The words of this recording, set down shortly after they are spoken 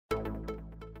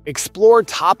Explore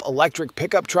top electric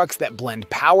pickup trucks that blend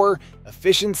power,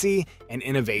 efficiency, and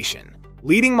innovation.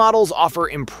 Leading models offer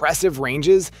impressive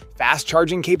ranges, fast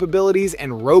charging capabilities,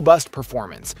 and robust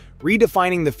performance,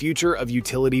 redefining the future of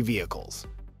utility vehicles.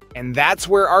 And that's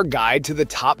where our guide to the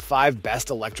top 5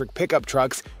 best electric pickup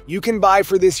trucks you can buy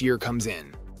for this year comes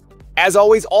in. As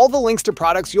always, all the links to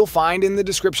products you'll find in the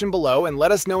description below, and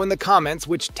let us know in the comments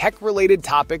which tech-related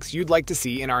topics you'd like to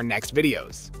see in our next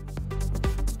videos.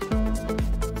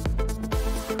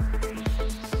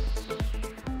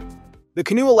 The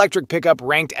Canoo electric pickup,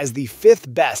 ranked as the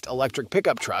 5th best electric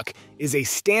pickup truck, is a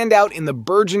standout in the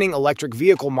burgeoning electric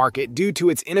vehicle market due to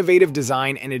its innovative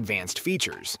design and advanced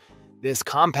features. This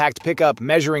compact pickup,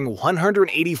 measuring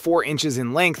 184 inches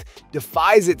in length,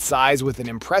 defies its size with an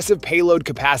impressive payload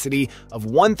capacity of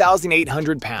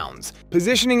 1,800 pounds,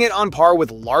 positioning it on par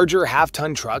with larger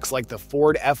half-ton trucks like the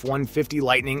Ford F-150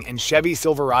 Lightning and Chevy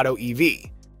Silverado EV.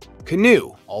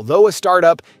 Canoo, although a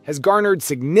startup, has garnered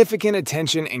significant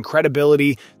attention and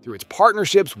credibility through its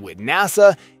partnerships with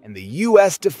NASA and the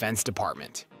U.S. Defense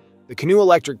Department. The Canoo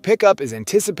electric pickup is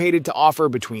anticipated to offer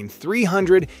between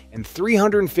 300 and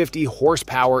 350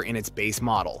 horsepower in its base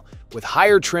model, with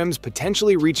higher trims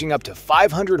potentially reaching up to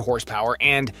 500 horsepower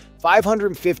and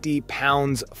 550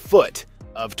 pounds-foot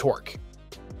of torque.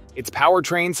 Its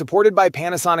powertrain, supported by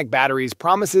Panasonic batteries,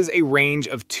 promises a range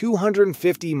of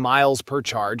 250 miles per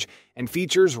charge and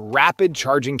features rapid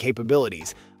charging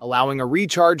capabilities, allowing a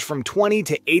recharge from 20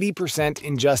 to 80%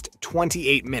 in just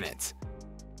 28 minutes.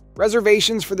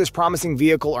 Reservations for this promising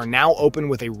vehicle are now open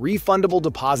with a refundable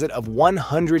deposit of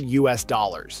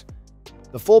 $100.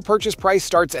 The full purchase price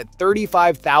starts at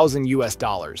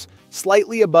 $35,000,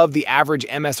 slightly above the average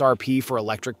MSRP for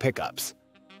electric pickups.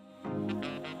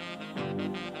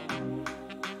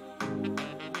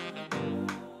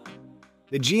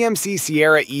 The GMC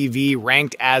Sierra EV,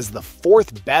 ranked as the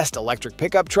 4th best electric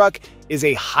pickup truck, is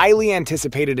a highly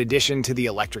anticipated addition to the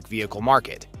electric vehicle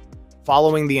market.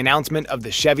 Following the announcement of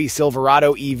the Chevy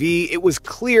Silverado EV, it was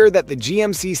clear that the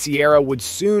GMC Sierra would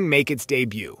soon make its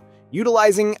debut,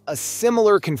 utilizing a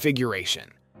similar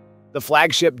configuration. The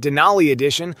flagship Denali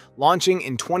edition, launching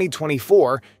in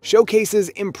 2024, showcases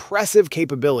impressive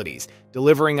capabilities,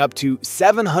 delivering up to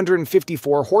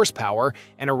 754 horsepower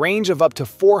and a range of up to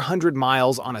 400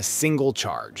 miles on a single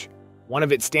charge. One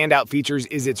of its standout features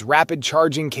is its rapid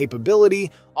charging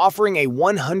capability, offering a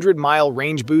 100-mile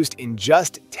range boost in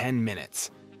just 10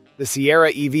 minutes. The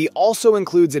Sierra EV also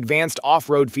includes advanced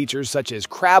off-road features such as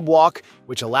crab walk,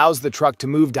 which allows the truck to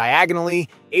move diagonally,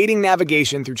 aiding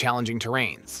navigation through challenging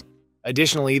terrains.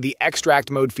 Additionally, the extract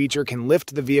mode feature can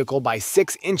lift the vehicle by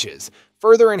 6 inches,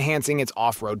 further enhancing its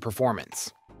off-road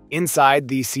performance. Inside,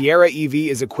 the Sierra EV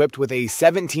is equipped with a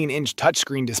 17-inch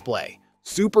touchscreen display,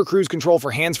 Super Cruise Control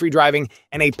for hands-free driving,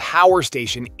 and a power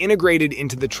station integrated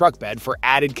into the truck bed for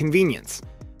added convenience.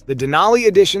 The Denali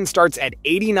edition starts at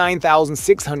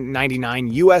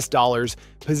 $89,699,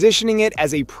 positioning it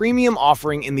as a premium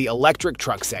offering in the electric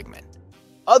truck segment.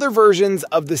 Other versions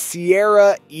of the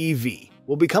Sierra EV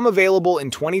will become available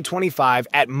in 2025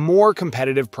 at more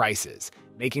competitive prices,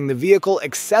 making the vehicle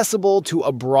accessible to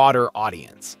a broader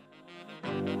audience.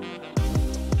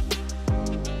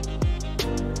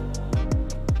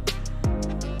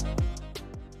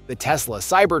 The Tesla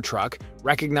Cybertruck,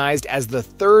 recognized as the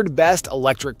 3rd best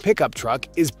electric pickup truck,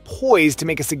 is poised to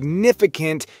make a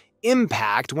significant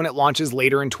impact when it launches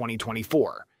later in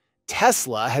 2024.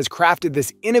 Tesla has crafted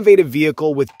this innovative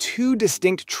vehicle with 2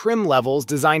 distinct trim levels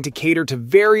designed to cater to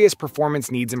various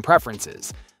performance needs and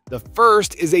preferences. The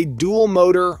first is a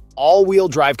dual-motor, all-wheel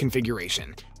drive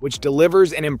configuration, which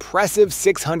delivers an impressive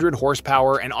 600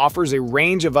 horsepower and offers a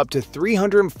range of up to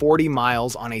 340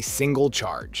 miles on a single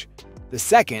charge. The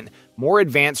second, more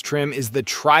advanced trim is the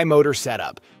tri-motor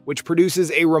setup, which produces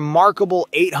a remarkable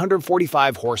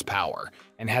 845 horsepower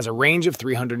and has a range of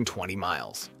 320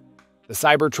 miles. The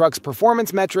Cybertruck's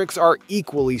performance metrics are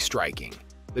equally striking.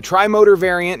 The tri-motor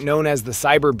variant, known as the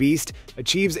Cyber Beast,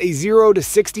 achieves a 0 to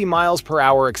 60 miles per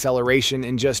hour acceleration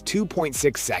in just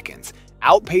 2.6 seconds,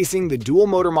 outpacing the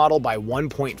dual-motor model by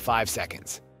 1.5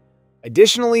 seconds.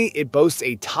 Additionally, it boasts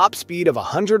a top speed of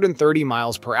 130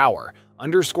 miles per hour,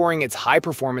 underscoring its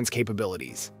high-performance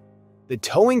capabilities. The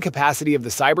towing capacity of the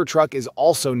Cybertruck is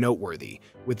also noteworthy,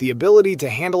 with the ability to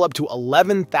handle up to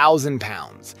 11,000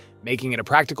 pounds, making it a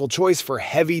practical choice for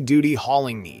heavy-duty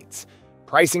hauling needs.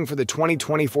 Pricing for the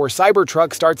 2024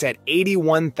 Cybertruck starts at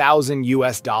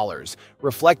 $81,000,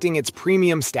 reflecting its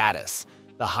premium status.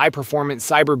 The high-performance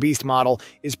Cyber Beast model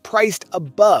is priced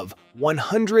above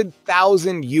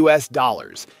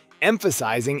 $100,000,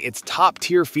 emphasizing its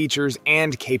top-tier features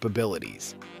and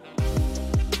capabilities.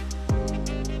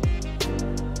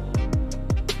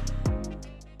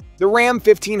 The Ram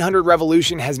 1500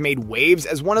 Revolution has made waves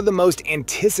as one of the most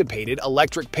anticipated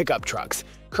electric pickup trucks,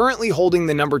 currently holding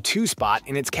the number 2 spot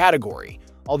in its category.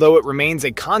 Although it remains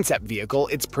a concept vehicle,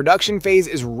 its production phase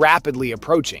is rapidly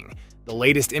approaching. The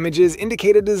latest images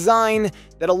indicate a design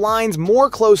that aligns more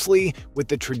closely with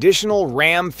the traditional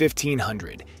Ram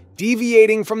 1500,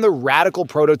 deviating from the radical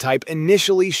prototype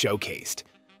initially showcased.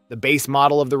 The base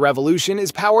model of the Revolution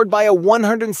is powered by a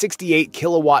 168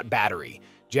 kilowatt battery,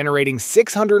 generating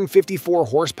 654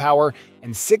 horsepower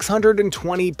and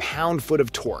 620 pound-foot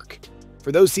of torque.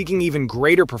 For those seeking even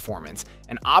greater performance,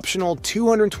 an optional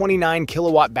 229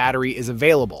 kilowatt battery is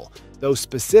available, though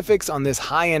specifics on this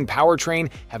high-end powertrain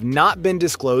have not been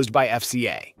disclosed by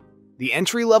FCA. The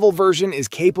entry-level version is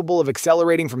capable of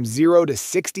accelerating from 0 to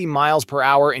 60 miles per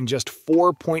hour in just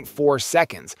 4.4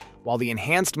 seconds, while the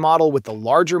enhanced model with the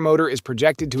larger motor is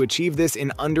projected to achieve this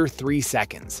in under 3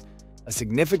 seconds. A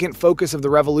significant focus of the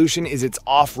Revolution is its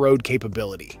off-road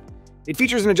capability. It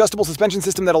features an adjustable suspension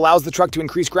system that allows the truck to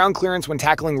increase ground clearance when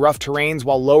tackling rough terrains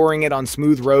while lowering it on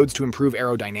smooth roads to improve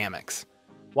aerodynamics.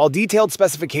 While detailed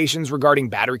specifications regarding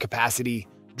battery capacity,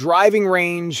 driving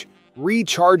range,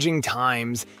 recharging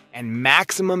times, and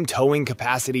maximum towing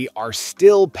capacity are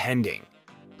still pending,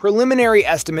 preliminary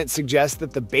estimates suggest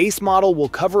that the base model will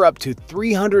cover up to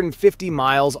 350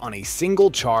 miles on a single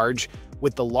charge,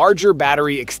 with the larger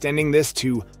battery extending this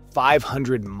to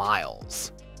 500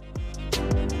 miles.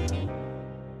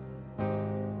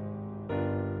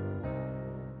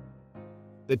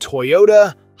 The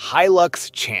Toyota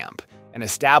Hilux Champ, an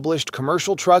established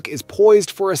commercial truck, is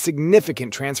poised for a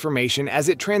significant transformation as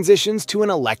it transitions to an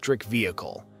electric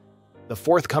vehicle. The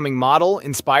forthcoming model,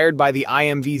 inspired by the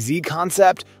IMV-Z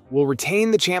concept, will retain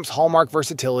the Champ's hallmark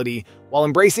versatility while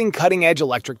embracing cutting-edge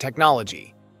electric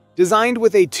technology. Designed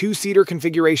with a 2-seater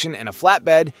configuration and a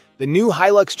flatbed, the new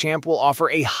Hilux Champ will offer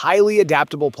a highly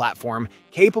adaptable platform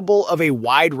capable of a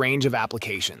wide range of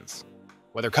applications.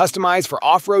 Whether customized for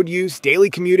off-road use, daily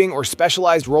commuting, or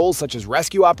specialized roles such as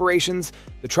rescue operations,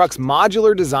 the truck's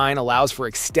modular design allows for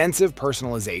extensive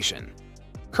personalization.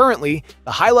 Currently,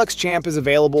 the Hilux Champ is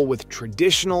available with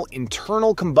traditional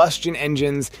internal combustion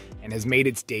engines and has made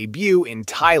its debut in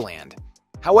Thailand.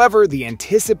 However, the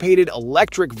anticipated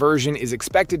electric version is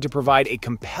expected to provide a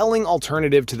compelling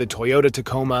alternative to the Toyota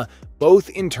Tacoma, both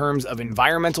in terms of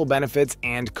environmental benefits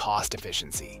and cost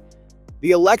efficiency. The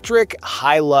electric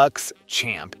Hilux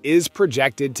Champ is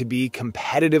projected to be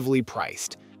competitively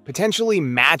priced, potentially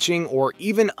matching or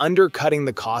even undercutting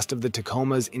the cost of the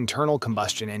Tacoma's internal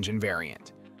combustion engine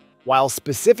variant. While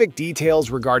specific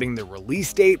details regarding the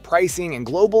release date, pricing, and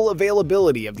global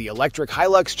availability of the electric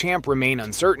Hilux Champ remain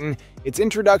uncertain, its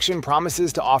introduction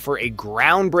promises to offer a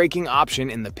groundbreaking option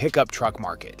in the pickup truck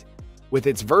market. With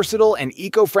its versatile and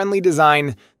eco-friendly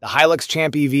design, the Hilux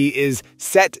Champ EV is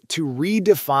set to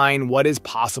redefine what is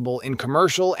possible in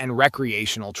commercial and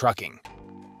recreational trucking.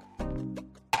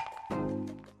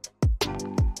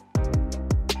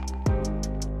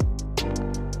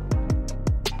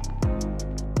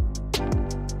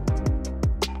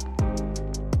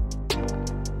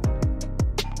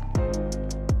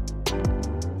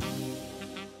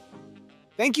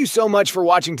 Thank you so much for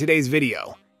watching today's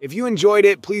video. If you enjoyed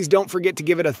it, please don't forget to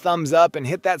give it a thumbs up and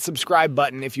hit that subscribe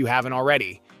button if you haven't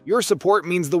already. Your support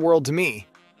means the world to me.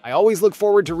 I always look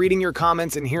forward to reading your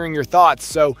comments and hearing your thoughts,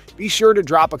 so be sure to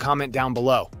drop a comment down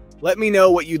below. Let me know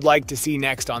what you'd like to see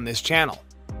next on this channel.